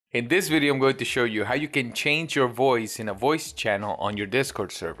In this video, I'm going to show you how you can change your voice in a voice channel on your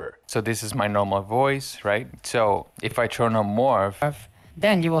Discord server. So this is my normal voice, right? So if I turn on Morph,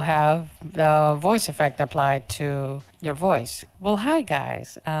 then you will have the voice effect applied to your voice. Well, hi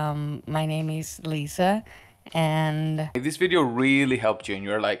guys, my name is Lisa, and if this video really helped you and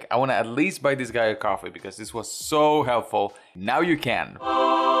you're like, I want to at least buy this guy a coffee because this was so helpful, now you can.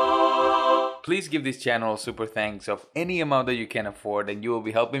 Please give this channel a super thanks of any amount that you can afford, and you will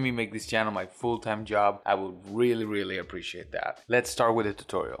be helping me make this channel my full-time job. I would really appreciate that. Let's start with the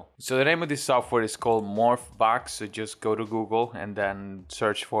tutorial. So the name of this software is called MorphVox. So just go to Google and then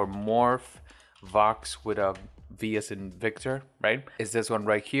search for MorphVox with a V as in Victor, right? It's this one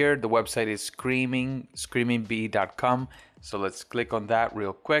right here. The website is screamingbee.com. So let's click on that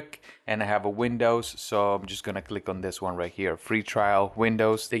real quick, and I have a Windows, so I'm just gonna click on this one right here, free trial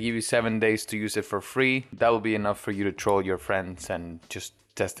Windows. They give you 7 days to use it for free. That will be enough for you to troll your friends and just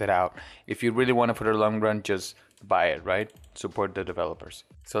test it out. If you really want it for the long run, just buy it, right? Support the developers.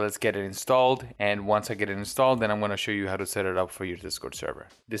 So let's get it installed, and once I get it installed, then I'm gonna show you how to set it up for your Discord server.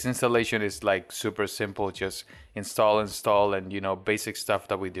 This installation is like super simple, just install, and you know, basic stuff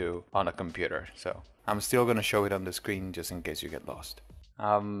that we do on a computer. So I'm still gonna show it on the screen just in case you get lost.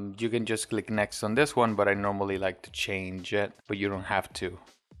 You can just click next on this one, but I normally like to change it, but you don't have to.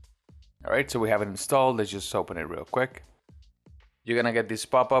 All right, so we have it installed. Let's just open it real quick. You're gonna get this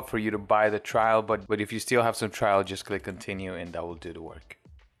pop-up for you to buy the trial, but if you still have some trial, just click continue and that will do the work.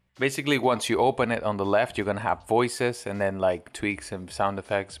 Basically, once you open it on the left, you're gonna have voices and then like tweaks and sound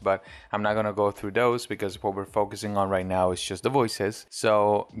effects, but I'm not gonna go through those because what we're focusing on right now is just the voices.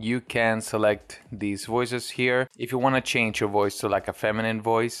 So you can select these voices here. If you wanna change your voice to like a feminine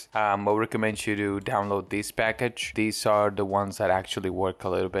voice, I would recommend you to download this package. These are the ones that actually work a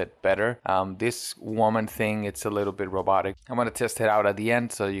little bit better. This woman thing, it's a little bit robotic. I'm gonna test it out at the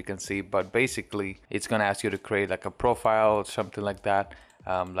end so you can see, but basically it's gonna ask you to create like a profile or something like that.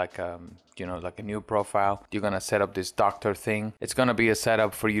 You know, like a new profile. You're gonna set up this doctor thing. It's gonna be a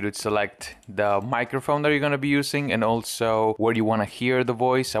setup for you to select the microphone that you're gonna be using and also where you want to hear the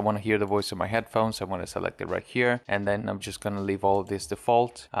voice. I want to hear the voice of my headphones. I want to select it right here, and then I'm just gonna leave all of this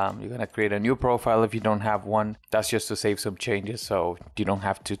default. You're gonna create a new profile if you don't have one. That's just to save some changes so you don't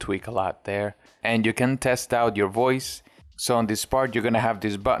have to tweak a lot there. And you can test out your voice. So on this part, you're gonna have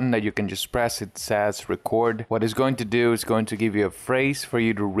this button that you can just press. It says record. What it's going to do is going to give you a phrase for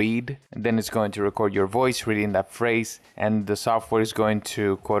you to read, and then it's going to record your voice reading that phrase, and the software is going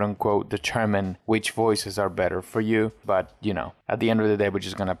to quote unquote determine which voices are better for you. But you know, at the end of the day, we're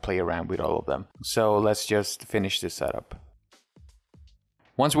just gonna play around with all of them. So let's just finish this setup.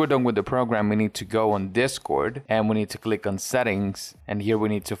 Once we're done with the program, we need to go on Discord and we need to click on settings, and here we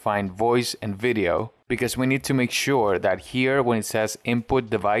need to find voice and video, because we need to make sure that here when it says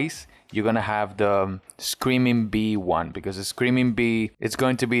input device, you're gonna have the Screaming Bee one, because the Screaming Bee is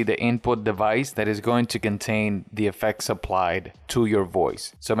going to be the input device that is going to contain the effects applied to your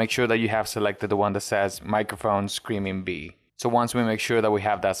voice. So make sure that you have selected the one that says microphone Screaming Bee. So once we make sure that we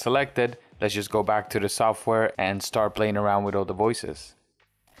have that selected, let's just go back to the software and start playing around with all the voices.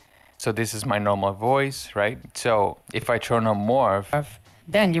 So this is my normal voice, right? So if I turn on Morph,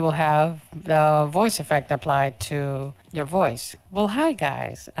 then you will have the voice effect applied to your voice. Well, hi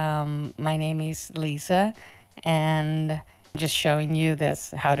guys, my name is Lisa, and I'm just showing you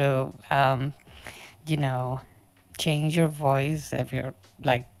this, how to, you know, change your voice if you're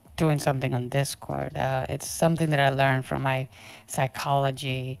like doing something on Discord. It's something that I learned from my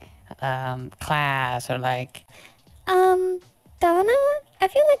psychology class, or like, Donna, I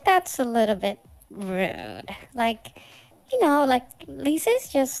feel like that's a little bit rude. Like, you know, like Lisa's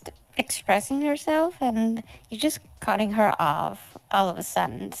just expressing herself and you're just cutting her off all of a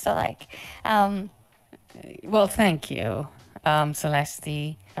sudden. So like, well, thank you, Celeste.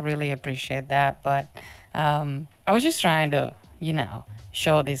 I really appreciate that. But I was just trying to, you know,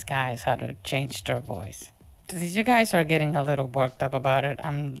 show these guys how to change their voice. You guys are getting a little worked up about it.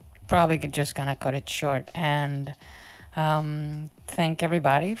 I'm probably just gonna cut it short, and thank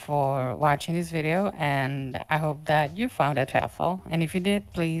everybody for watching this video, and I hope that you found it helpful. And if you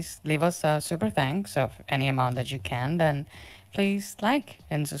did, please leave us a super thanks of any amount that you can. Then please like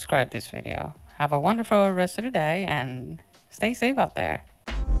and subscribe this video. Have a wonderful rest of the day and stay safe out there.